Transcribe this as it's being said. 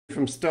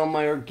From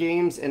Stonemeyer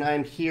Games, and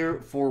I'm here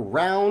for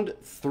round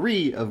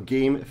 3 of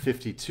game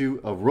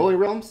 52 of Rolling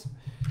Realms.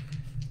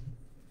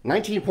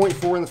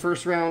 19.4 in the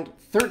first round,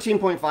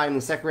 13.5 in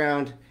the second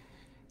round.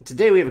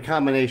 Today we have a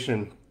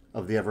combination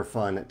of the ever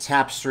fun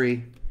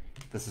Tapestry,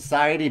 the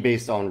Society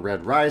based on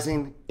Red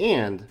Rising,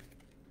 and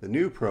the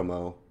new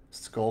promo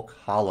Skulk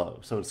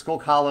Hollow. So in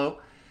Skulk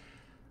Hollow,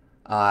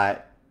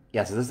 so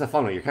this is a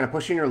fun one. You're kind of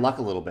pushing your luck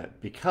a little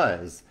bit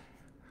because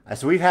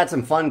so we've had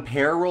some fun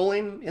pair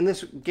rolling in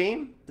this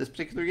game, this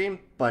particular game,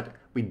 but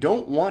we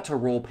don't want to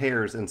roll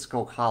pairs in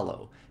Skulk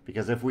Hollow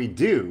because if we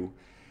do,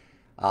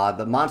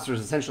 the monster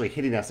is essentially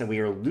hitting us and we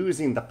are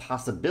losing the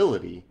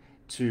possibility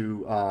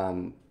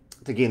to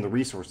gain the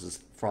resources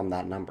from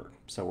that number.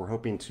 So we're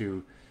hoping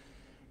to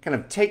kind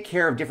of take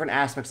care of different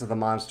aspects of the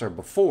monster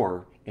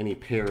before any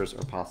pairs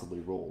are possibly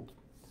rolled.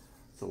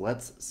 So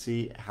let's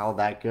see how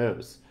that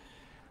goes.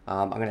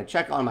 I'm going to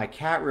check on my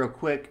cat real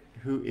quick,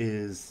 who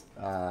is...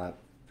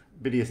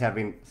 Biddy is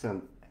having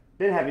some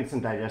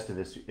digestive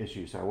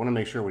issues, so I want to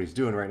make sure what he's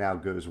doing right now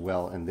goes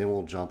well, and then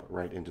we'll jump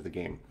right into the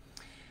game.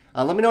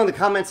 Let me know in the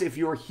comments if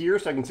you're here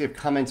so I can see if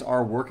comments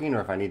are working or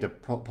if I need to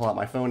pull out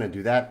my phone and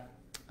do that.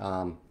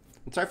 I'm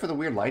sorry for the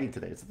weird lighting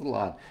today. It's a little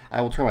odd.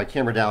 I will turn my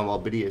camera down while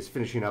Biddy is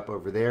finishing up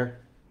over there.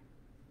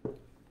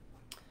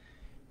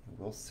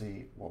 We'll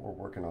see what we're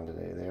working on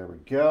today. There we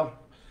go.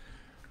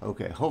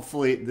 Okay,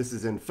 hopefully this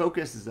is in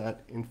focus. Is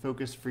that in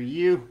focus for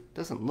you?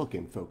 Doesn't look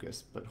in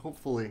focus, but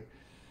hopefully...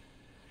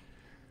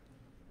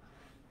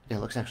 Yeah, it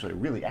looks actually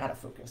really out of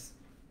focus.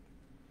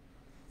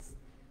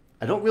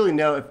 I don't really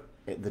know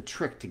if the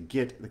trick to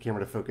get the camera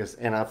to focus,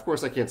 and of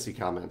course I can't see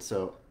comments,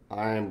 so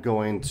I'm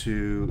going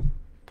to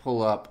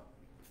pull up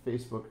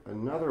Facebook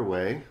another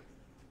way.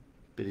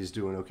 Biddy's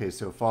doing okay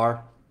so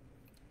far.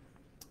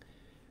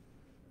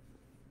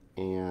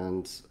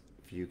 And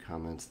a few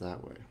comments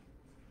that way.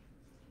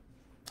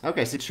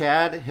 Okay, so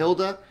Chad,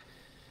 Hilda,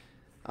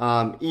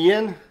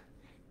 Ian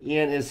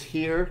is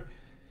here.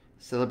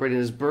 Celebrating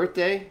his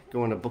birthday,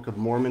 going to Book of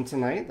Mormon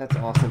tonight. That's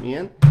awesome,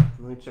 Ian. Let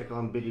me check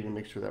on Biddy to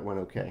make sure that went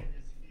okay.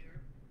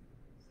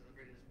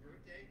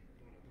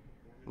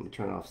 Let me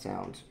turn off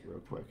sound real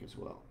quick as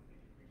well.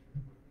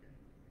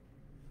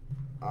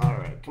 All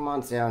right, come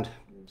on, sound.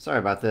 Sorry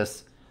about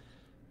this.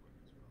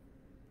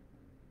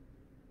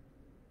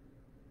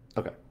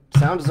 Okay,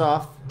 sound is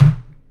off.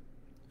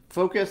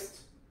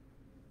 Focused.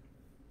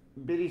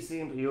 Biddy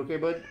seems... Are you okay,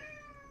 bud?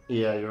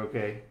 Yeah, you're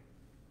okay.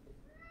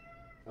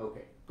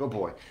 Okay, good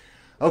boy.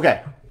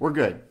 Okay, we're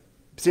good.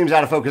 Seems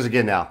out of focus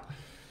again now.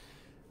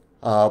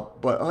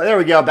 But there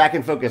we go, back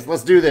in focus.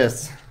 Let's do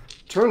this.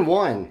 Turn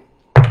 1.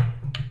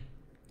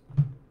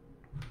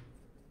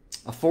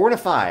 A 4 and a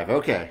 5.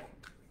 Okay.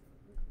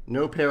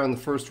 No pair on the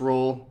first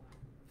roll.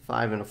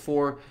 5 and a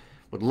 4.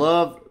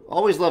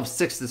 Always love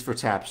 6s for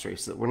Tapestry,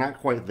 so we're not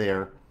quite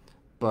there.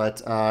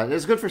 But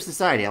it's good for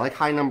Society. I like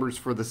high numbers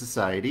for the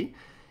Society.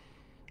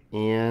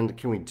 And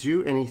can we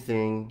do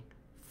anything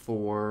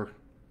for...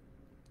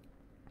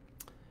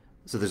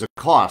 So there's a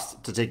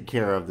cost to take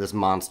care of this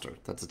monster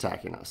that's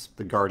attacking us,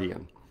 the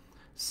Guardian.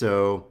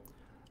 So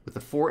with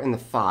the 4 and the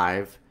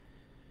 5,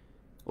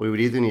 we would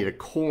either need a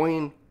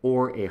coin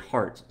or a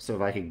heart. So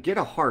if I could get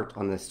a heart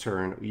on this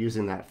turn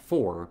using that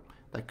 4,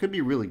 that could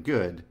be really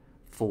good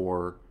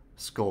for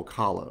Skulk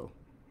Hollow,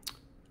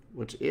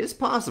 which is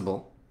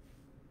possible.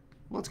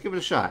 Let's give it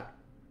a shot.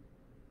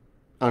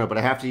 Oh no, but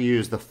I have to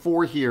use the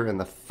 4 here and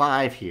the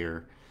 5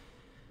 here.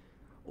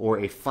 Or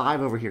a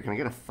 5 over here. Can I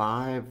get a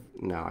 5?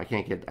 No, I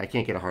can't get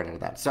a heart out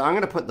of that. So I'm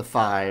going to put the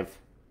 5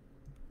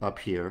 up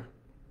here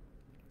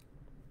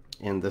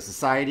in the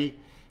Society,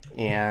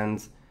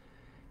 and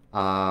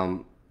I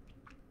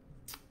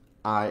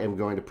am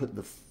going to put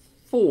the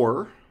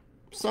 4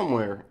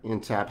 somewhere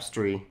in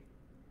Tapestry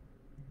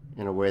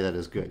in a way that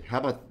is good. How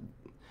about...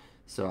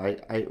 So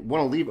I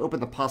want to leave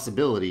open the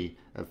possibility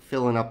of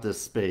filling up this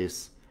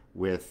space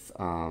with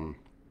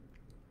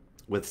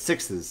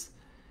 6s.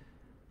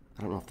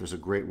 I don't know if there's a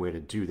great way to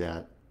do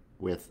that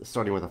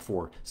starting with a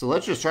 4. So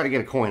let's just try to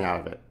get a coin out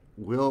of it.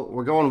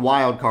 We're going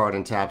wild card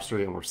in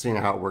Tapestry, and we're seeing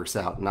how it works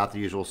out. Not the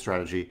usual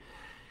strategy.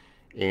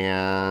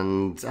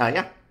 And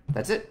yeah,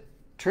 that's it.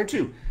 Turn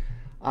 2.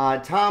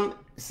 Tom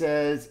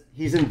says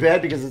he's in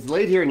bed because it's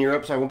late here in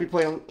Europe, so I won't be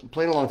playing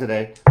along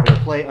today. I'm going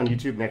to play on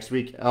YouTube next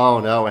week. Oh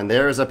no, and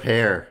there's a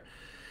pair.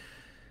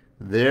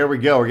 There we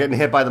go. We're getting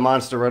hit by the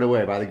monster right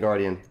away, by the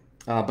Guardian.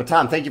 But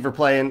Tom, thank you for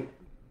playing.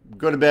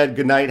 Go to bed,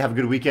 good night, have a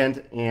good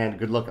weekend, and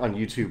good luck on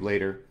YouTube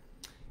later.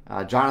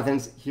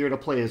 Jonathan's here to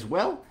play as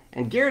well,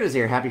 and Garrett is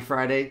here. Happy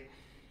Friday.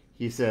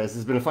 He says, this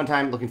has been a fun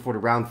time, looking forward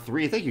to round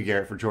 3. Thank you,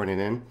 Garrett, for joining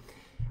in.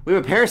 We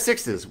have a pair of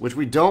 6s, which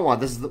we don't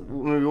want. This is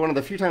maybe one of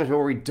the few times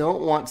where we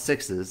don't want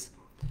 6s,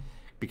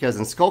 because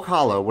in Skulk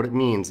Hollow, what it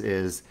means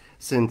is,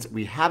 since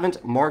we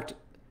haven't marked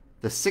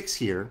the 6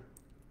 here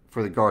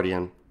for the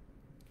Guardian,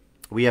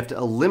 we have to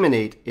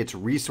eliminate its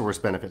resource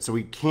benefit, so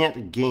we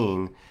can't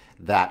gain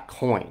that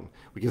coin.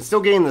 We can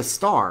still gain the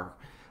star,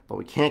 but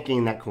we can't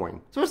gain that coin.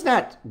 So it's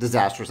not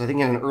disastrous. I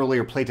think in an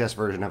earlier playtest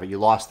version of it, you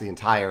lost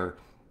the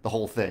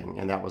whole thing,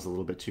 and that was a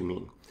little bit too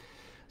mean.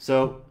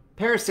 So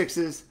pair of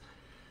sixes.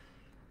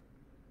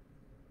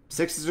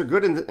 Sixes are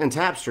good in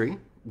Tapestry,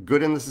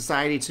 good in the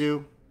Society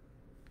too.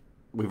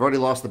 We've already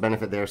lost the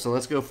benefit there, so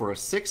let's go for a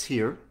 6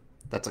 here.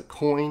 That's a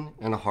coin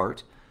and a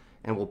heart,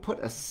 and we'll put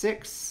a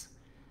 6.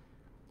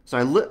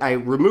 So I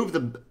removed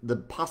the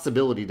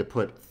possibility to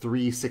put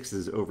 3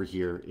 6s over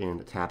here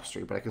in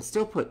Tapestry, but I can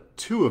still put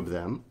 2 of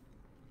them.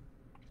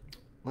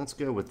 Let's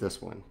go with this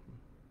one.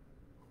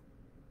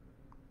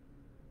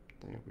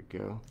 There we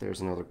go.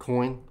 There's another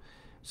coin.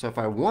 So if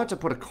I want to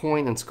put a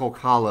coin in Skulk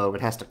Hollow,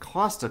 it has to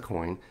cost a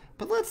coin.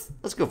 But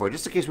let's go for it,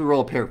 just in case we roll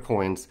a pair of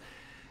coins.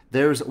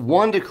 There's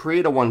one to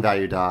create a 1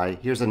 value die.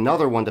 Here's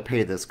another one to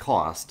pay this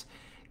cost.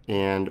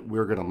 And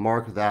we're going to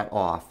mark that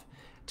off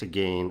to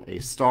gain a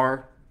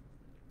star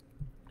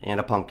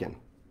and a pumpkin.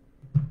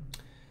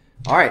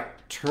 All right,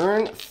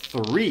 turn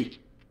 3.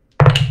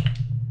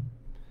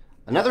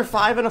 Another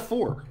 5 and a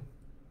 4.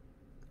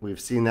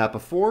 We've seen that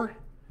before.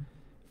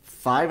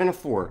 5 and a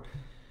 4.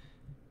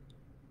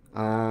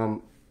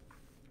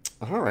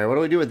 All right, what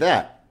do we do with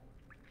that?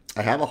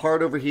 I have a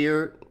heart over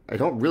here. I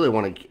don't really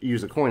want to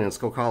use a coin in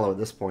Skulk Hollow at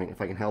this point,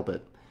 if I can help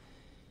it.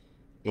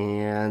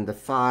 And the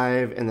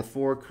 5 and the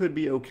 4 could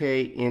be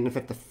okay. And in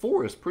fact, the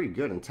 4 is pretty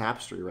good in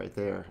Tapestry right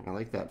there. I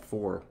like that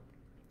 4.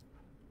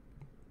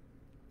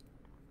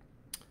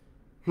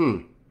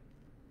 The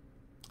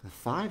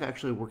 5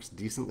 actually works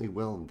decently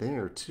well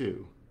there,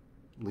 too.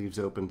 Leaves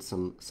open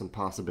some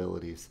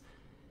possibilities.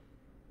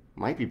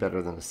 Might be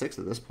better than a 6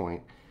 at this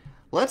point.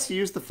 Let's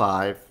use the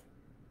 5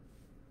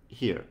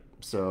 here.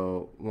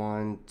 So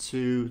 1,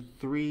 2,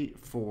 3,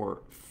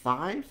 4,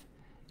 5.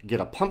 Get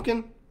a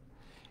pumpkin.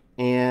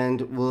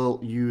 And we'll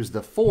use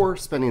the 4,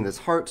 spending this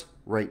heart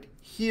right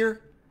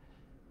here,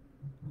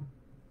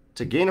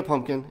 to gain a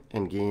pumpkin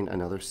and gain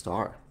another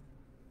star.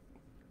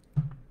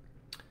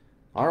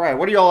 All right,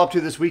 what are y'all up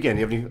to this weekend?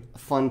 Do you have any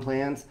fun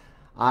plans?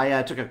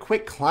 I took a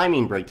quick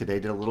climbing break today,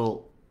 did a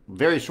little,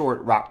 very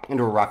short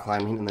indoor rock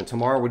climbing, and then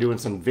tomorrow we're doing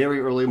some very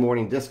early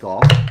morning disc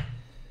golf.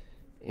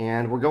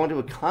 And we're going to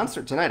a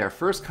concert tonight, our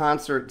first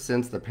concert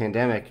since the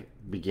pandemic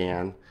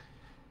began.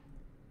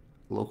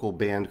 A local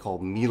band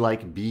called Me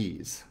Like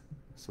Bees.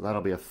 So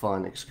that'll be a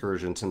fun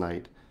excursion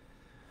tonight.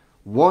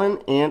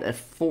 1 and a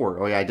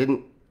 4. Oh yeah, I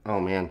didn't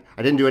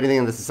do anything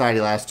in the Society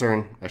last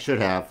turn. I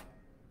should have.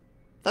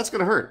 That's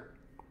going to hurt.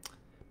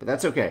 But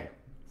that's okay.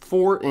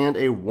 4 and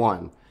a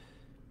 1.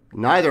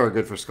 Neither are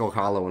good for Skulk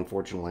Hollow,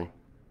 unfortunately.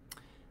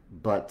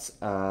 But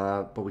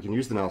we can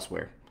use them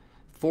elsewhere.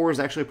 4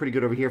 is actually pretty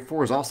good over here.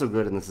 4 is also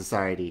good in the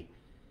Society.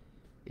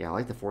 Yeah, I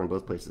like the 4 in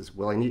both places.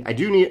 Well, I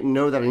do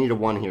know that I need a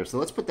 1 here. So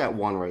let's put that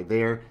 1 right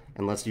there.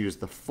 And let's use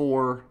the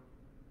 4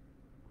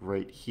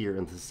 right here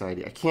in the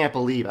Society. I can't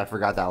believe I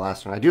forgot that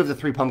last turn. I do have the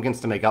 3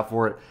 pumpkins to make up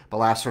for it. But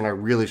last turn I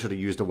really should have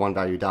used a 1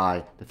 value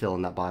die to fill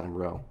in that bottom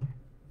row.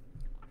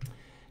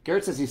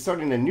 Garrett says he's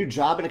starting a new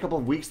job in a couple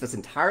of weeks that's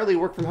entirely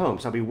work from home.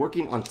 So I'll be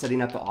working on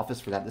setting up the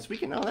office for that this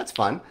weekend. Oh, that's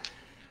fun.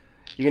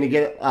 You going to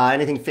get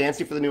anything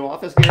fancy for the new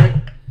office, Garrett?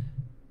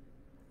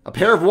 A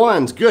pair of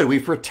 1s. Good.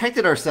 We've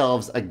protected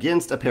ourselves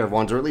against a pair of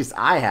 1s, or at least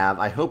I have.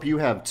 I hope you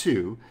have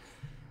too.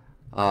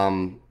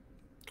 So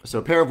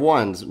a pair of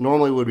 1s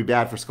normally would be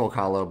bad for Skulk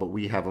Hollow, but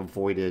we have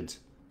avoided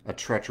a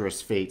treacherous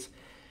fate.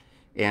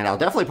 And I'll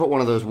definitely put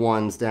one of those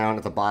 1s down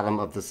at the bottom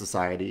of the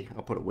Society.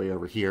 I'll put it way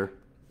over here.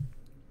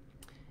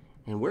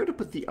 And where to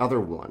put the other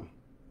 1?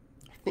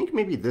 I think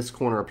maybe this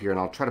corner up here, and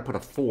I'll try to put a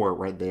 4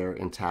 right there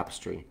in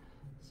Tapestry.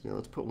 So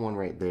let's put 1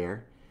 right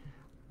there.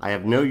 I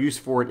have no use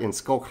for it in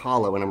Skulk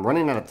Hollow, and I'm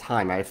running out of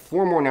time. I have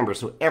 4 more numbers,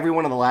 so every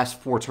one of the last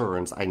 4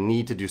 turns, I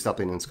need to do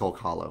something in Skulk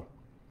Hollow.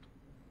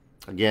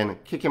 Again,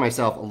 kicking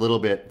myself a little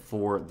bit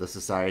for the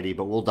Society,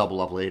 but we'll double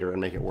up later and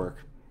make it work.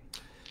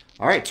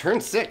 All right,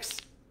 turn 6.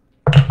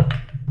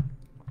 A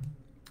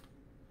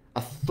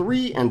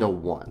 3 and a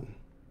 1.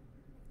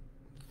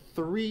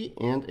 3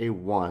 and a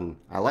 1.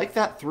 I like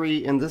that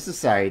 3 in the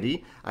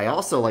Society. I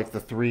also like the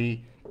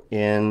 3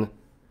 in...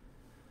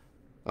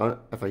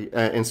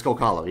 in Skulk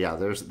Hollow, yeah,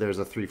 there's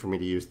a 3 for me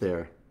to use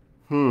there.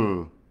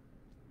 And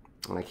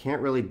I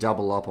can't really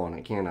double up on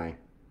it, can I?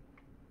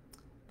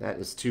 That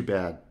is too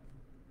bad.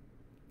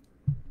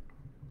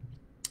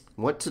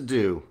 What to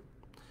do?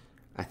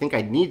 I think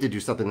I need to do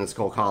something in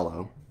Skulk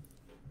Hollow.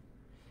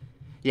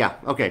 Yeah,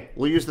 okay,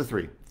 we'll use the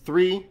 3.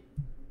 3,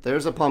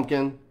 there's a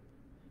pumpkin,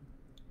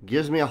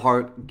 gives me a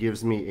heart,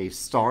 gives me a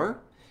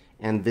star,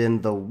 and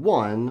then the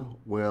 1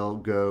 will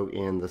go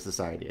in the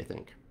Society, I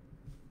think.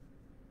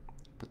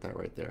 Put that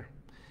right there.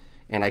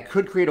 And I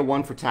could create a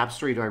 1 for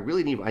Tapestry. Do I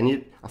really need... I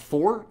need a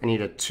 4. I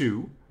need a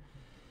 2.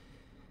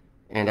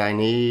 And I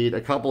need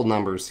a couple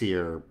numbers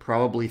here.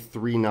 Probably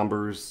 3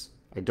 numbers.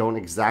 I don't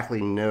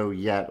exactly know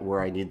yet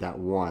where I need that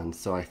 1.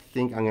 So I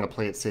think I'm going to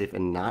play it safe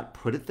and not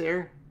put it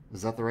there.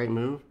 Is that the right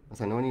move?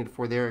 Because I know I need a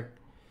 4 there.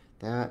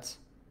 That.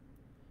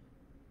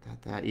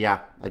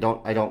 Yeah, I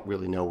don't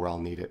really know where I'll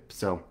need it.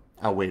 So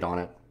I'll wait on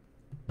it.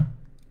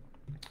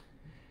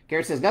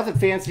 Garrett says, nothing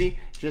fancy,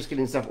 just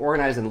getting stuff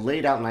organized and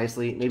laid out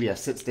nicely. Maybe a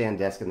sit-stand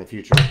desk in the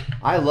future.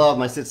 I love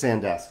my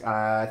sit-stand desk.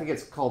 I think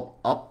it's called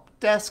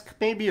desk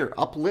maybe, or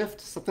uplift,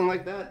 something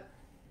like that.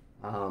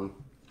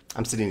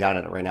 I'm sitting down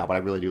at it right now, but I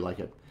really do like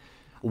it.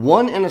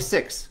 1 and a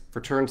 6 for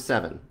turn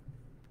 7.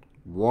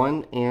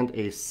 1 and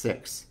a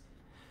 6.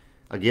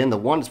 Again, the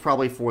 1 is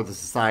probably for the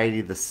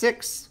Society. The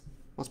 6,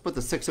 let's put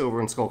the 6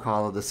 over in Skulk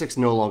Hollow. The 6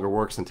 no longer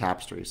works in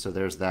Tapestry, so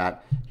there's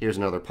that. Here's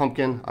another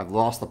pumpkin. I've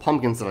lost the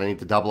pumpkins that I need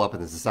to double up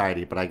in the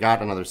Society, but I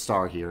got another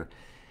star here.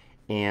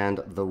 And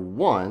the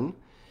 1,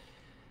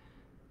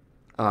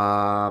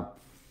 yeah,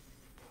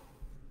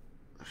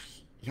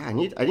 I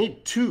need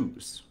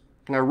 2s.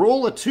 Can I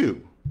roll a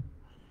 2?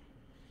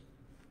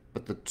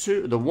 But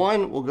the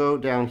 1 will go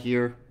down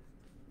here.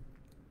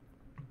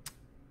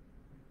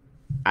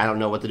 I don't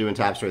know what to do in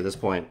Tapestry at this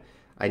point.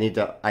 I need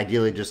to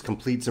ideally just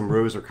complete some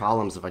rows or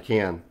columns if I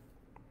can.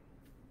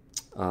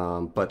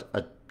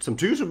 But some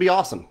 2s would be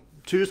awesome.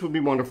 2s would be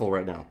wonderful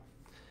right now.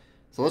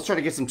 So let's try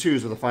to get some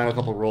 2s with the final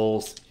couple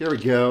rolls. Here we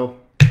go.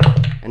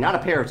 And not a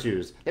pair of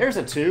 2s. There's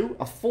a 2,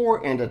 a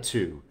 4, and a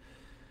 2.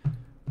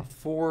 A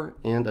 4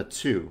 and a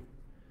 2.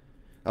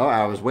 Oh,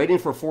 I was waiting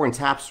for a 4 in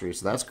Tapestry,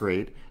 so that's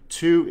great.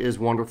 2 is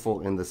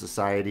wonderful in the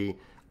Society.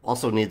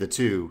 Also need the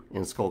 2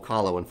 in Skulk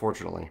Hollow,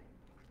 unfortunately.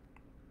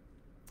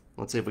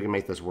 Let's see if we can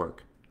make this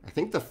work. I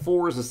think the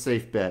 4 is a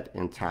safe bet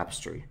in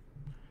Tapestry.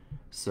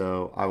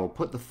 So I will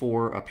put the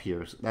 4 up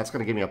here. So that's going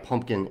to give me a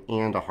pumpkin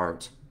and a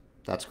heart.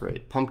 That's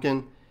great.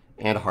 Pumpkin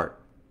and a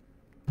heart.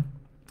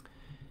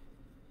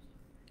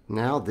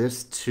 Now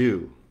this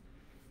 2.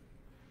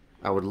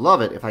 I would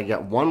love it if I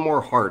get one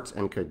more heart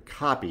and could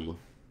copy.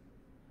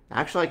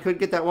 Actually, I could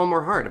get that one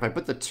more heart. If I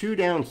put the 2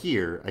 down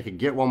here, I could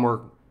get one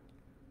more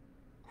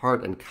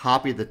heart and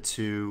copy the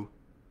 2.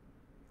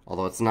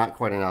 Although it's not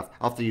quite enough.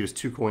 I'll have to use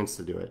 2 coins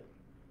to do it.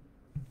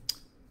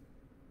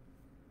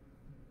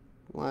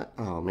 What?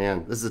 Oh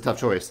man, this is a tough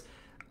choice.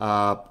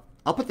 I'll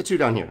put the 2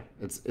 down here.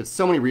 It's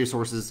so many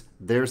resources.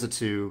 There's a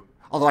 2.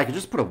 Although I could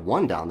just put a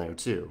 1 down there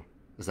too.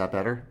 Is that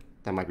better?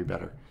 That might be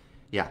better.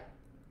 Yeah.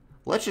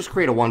 Let's just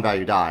create a 1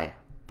 value die.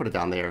 Put it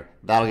down there.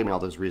 That'll give me all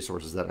those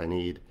resources that I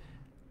need.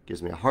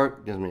 Gives me a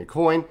heart, gives me a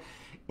coin.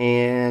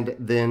 And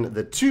then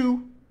the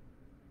 2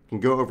 can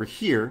go over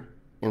here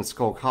in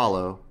Skulk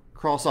Hollow.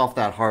 Cross off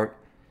that heart.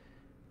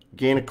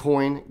 Gain a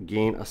coin,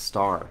 gain a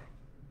star.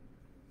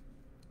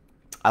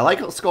 I like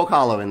Skulk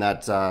Hollow in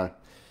that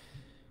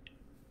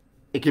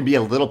it can be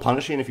a little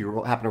punishing if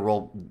you happen to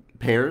roll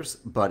pairs,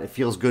 but it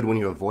feels good when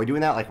you avoid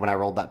doing that, like when I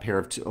rolled that pair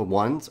of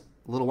 1s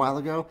a little while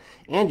ago.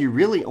 And you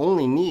really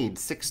only need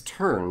 6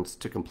 turns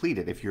to complete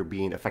it if you're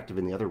being effective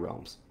in the other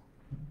realms.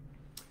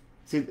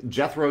 See,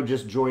 Jethro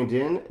just joined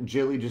in.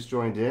 Jilly just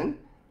joined in.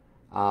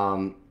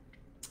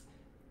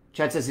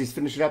 Chad says he's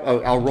finishing up.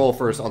 Oh, I'll roll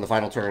first on the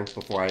final turn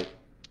before I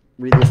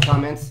read these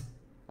comments.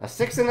 A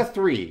 6 and a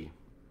 3.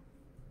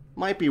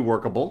 Might be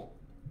workable.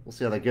 We'll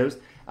see how that goes.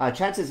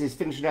 Chad says he's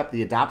finishing up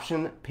the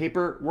adoption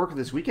paperwork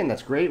this weekend.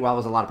 That's great. Wow, it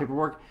was a lot of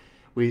paperwork.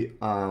 We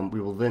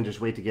will then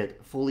just wait to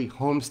get fully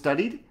home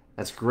studied.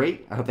 That's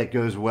great. I hope that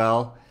goes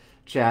well.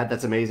 Chad,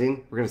 that's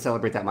amazing. We're going to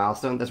celebrate that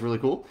milestone. That's really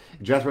cool.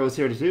 Jethro is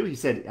here too. He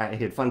said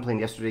he had fun playing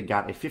yesterday,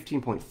 got a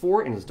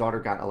 15.4, and his daughter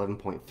got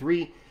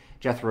 11.3.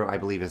 Jethro, I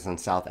believe, is in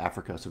South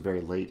Africa, so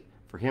very late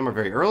for him or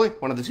very early,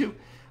 one of the two.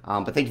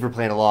 But thank you for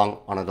playing along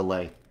on a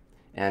delay.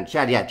 And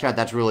Chad, yeah, Chad,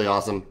 that's really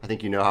awesome. I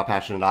think you know how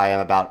passionate I am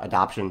about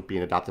adoption,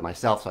 being adopted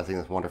myself, so I think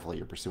that's wonderful that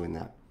you're pursuing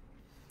that.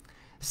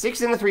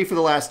 6 and a 3 for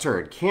the last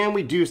turn. Can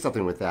we do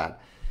something with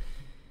that?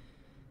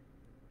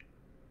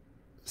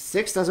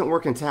 6 doesn't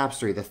work in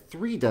Tapestry. The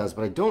 3 does,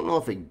 but I don't know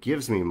if it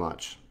gives me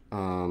much.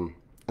 And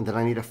then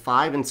I need a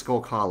 5 in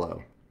Skulk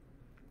Hollow.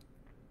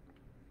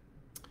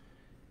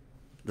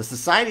 The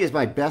Society is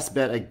my best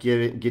bet at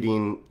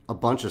getting a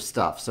bunch of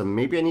stuff, so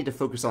maybe I need to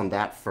focus on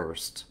that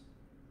first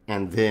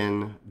and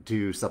then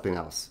do something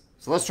else.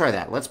 So let's try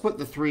that. Let's put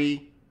the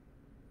 3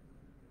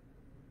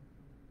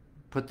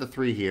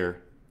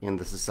 here in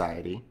the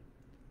Society,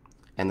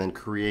 and then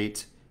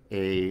create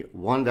a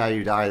 1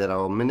 value die that I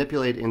will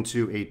manipulate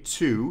into a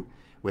 2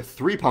 with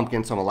 3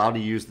 pumpkins, so I'm allowed to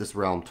use this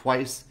realm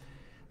twice.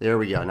 There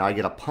we go. Now I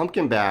get a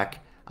pumpkin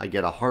back, I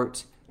get a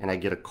heart, and I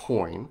get a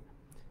coin,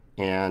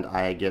 and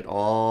I get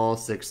all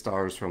 6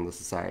 stars from the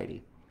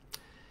Society.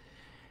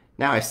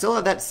 Now I still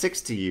have that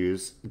 6 to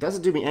use. It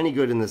doesn't do me any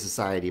good in the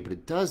Society, but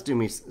it does do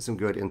me some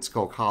good in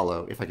Skulk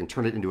Hollow if I can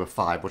turn it into a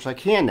 5, which I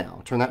can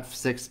now. Turn that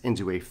 6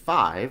 into a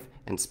 5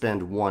 and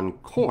spend 1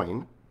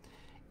 coin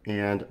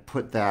and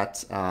put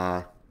that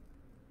and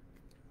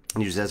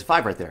use it as a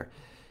 5 right there.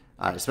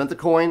 I spent the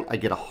coin, I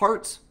get a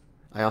heart,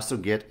 I also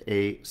get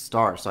a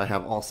star. So I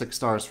have all 6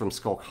 stars from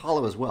Skulk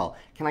Hollow as well.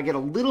 Can I get a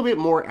little bit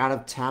more out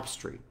of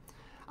Tapestry?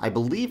 I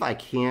believe I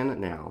can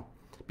now,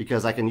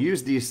 because I can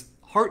use these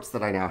hearts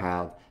that I now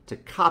have to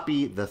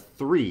copy the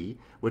 3,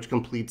 which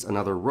completes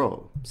another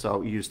row. So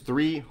I'll use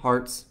 3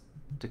 hearts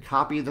to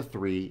copy the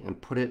 3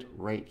 and put it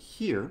right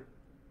here.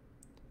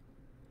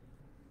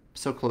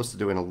 So close to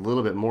doing a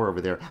little bit more over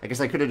there. I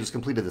guess I could have just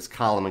completed this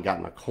column and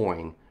gotten a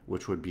coin,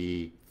 which would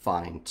be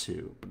fine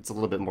too. But it's a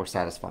little bit more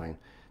satisfying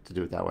to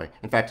do it that way.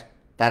 In fact,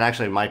 that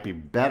actually might be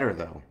better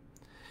though,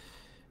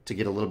 to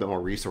get a little bit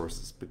more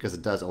resources because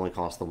it does only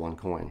cost the 1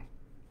 coin.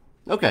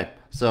 Okay,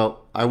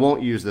 so I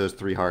won't use those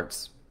 3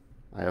 hearts.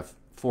 I have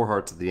 4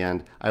 hearts at the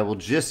end. I will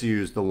just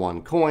use the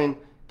 1 coin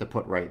to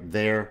put right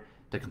there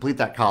to complete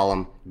that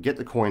column, get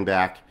the coin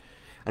back.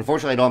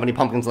 Unfortunately, I don't have any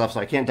pumpkins left, so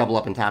I can't double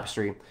up in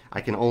Tapestry.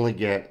 I can only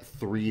get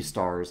 3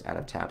 stars out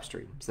of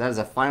Tapestry. So that is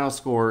a final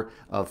score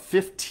of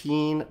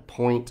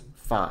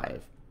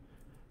 15.5.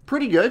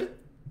 Pretty good.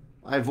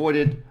 I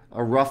avoided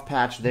a rough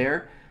patch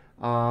there.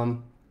 I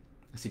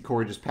see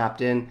Corey just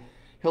popped in.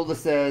 Hilda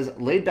says,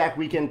 laid back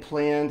weekend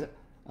planned.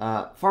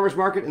 Farmer's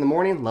market in the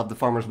morning. Love the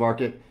farmer's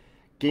market.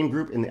 Game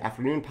group in the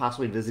afternoon,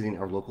 possibly visiting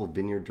our local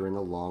vineyard during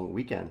the long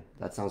weekend.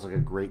 That sounds like a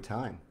great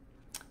time.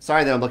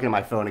 Sorry that I'm looking at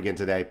my phone again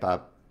today.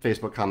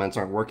 Facebook comments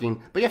aren't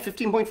working. But yeah,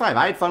 15.5.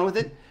 I had fun with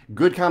it.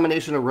 Good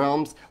combination of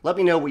realms. Let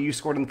me know what you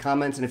scored in the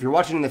comments. And if you're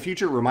watching in the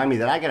future, remind me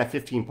that I got a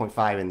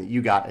 15.5 and that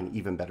you got an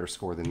even better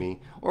score than me.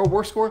 Or a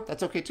worse score.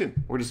 That's okay too.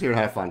 We're just here to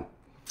have fun.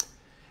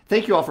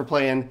 Thank you all for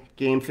playing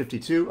game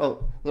 52.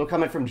 Oh, little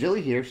comment from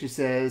Jilly here. She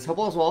says, hope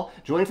all is well.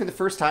 Joining for the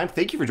first time.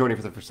 Thank you for joining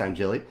for the first time,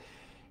 Jilly.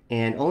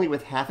 And only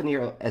with half an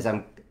ear as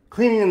I'm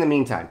cleaning in the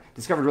meantime.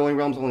 Discovered Rolling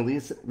Realms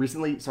only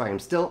recently, so I am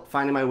still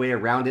finding my way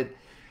around it.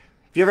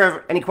 If you ever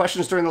have any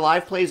questions during the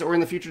live plays or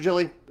in the future,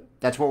 Jilly,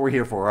 that's what we're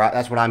here for.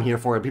 That's what I'm here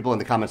for. And people in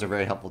the comments are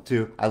very helpful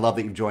too. I love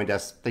that you've joined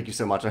us. Thank you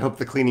so much. I hope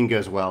the cleaning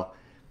goes well.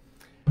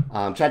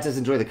 Chad says,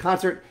 enjoy the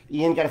concert.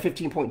 Ian got a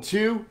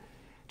 15.2.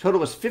 Total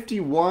was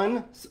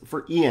 51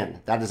 for Ian.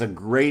 That is a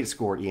great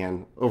score,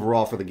 Ian,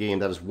 overall for the game.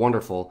 That is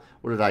wonderful.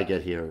 What did I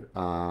get here?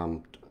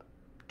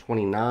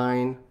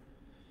 29,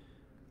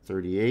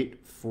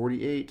 38,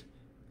 48.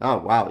 Oh,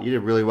 wow. You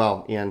did really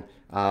well, Ian.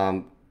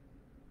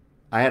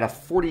 I had a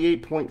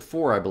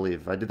 48.4, I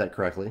believe, if I did that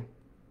correctly.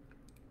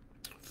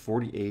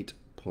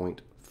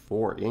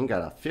 48.4. Ian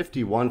got a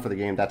 51 for the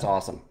game. That's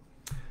awesome.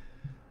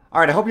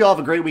 All right, I hope you all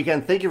have a great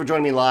weekend. Thank you for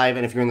joining me live.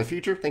 And if you're in the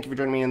future, thank you for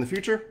joining me in the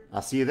future.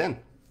 I'll see you then.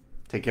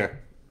 Take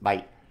care.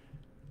 Bye.